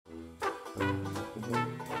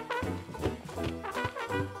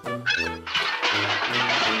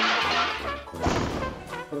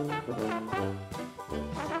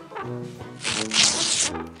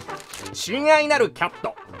親愛なるキャッ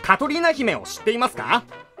トカトリーナ姫を知っていますか？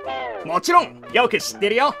もちろんよく知って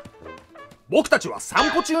るよ。僕たちは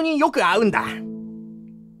散歩中によく会うんだ。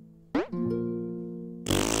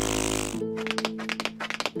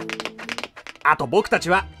あと僕たち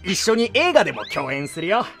は一緒に映画でも共演する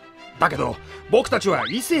よ。だけど僕たちは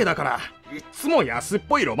異性だからいっつも安っ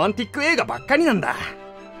ぽいロマンティック映画ばっかりなんだ。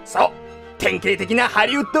そう、典型的なハ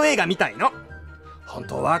リウッド映画みたいの。本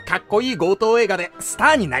当はかっこいい強盗映画でスタ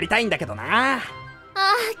ーになりたいんだけどな。ああ、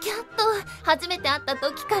キャット、初めて会った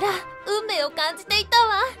時から運命を感じていた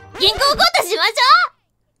わ。銀行強盗しましょ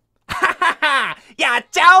う。ははは、やっ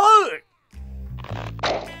ちゃお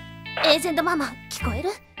う。エージェントママ、聞こえる？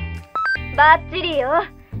バッチリよ。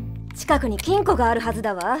近くに金庫があるはず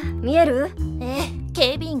だわ。見える？ええ、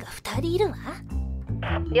警備員が2人いるわ。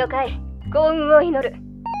了解。幸運を祈る。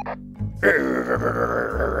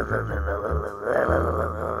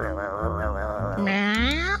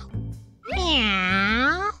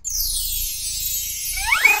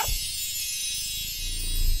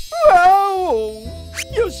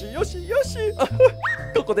よしよしよし。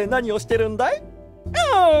ここで何をしてるんだい？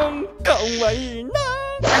かわいいな。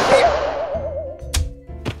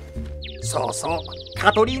そうそう、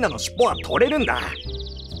カトリーナの尻尾は取れるんだ。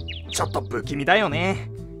ちょっと不気味だよね。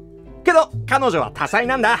けど彼女は多彩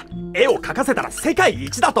なんだ。絵を描かせたら世界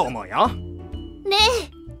一だと思うよ。ね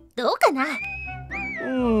え、どうかな？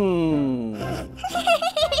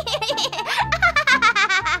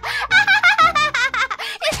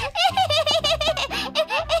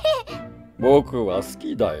僕は好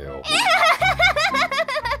きだよ。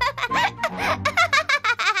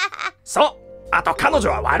そう、あと彼女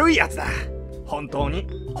は悪いやつだ。本当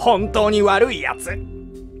に悪いやつ。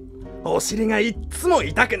お尻がいっつも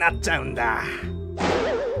痛くなっちゃうんだ。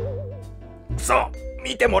そう、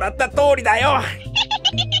見てもらった通りだよ。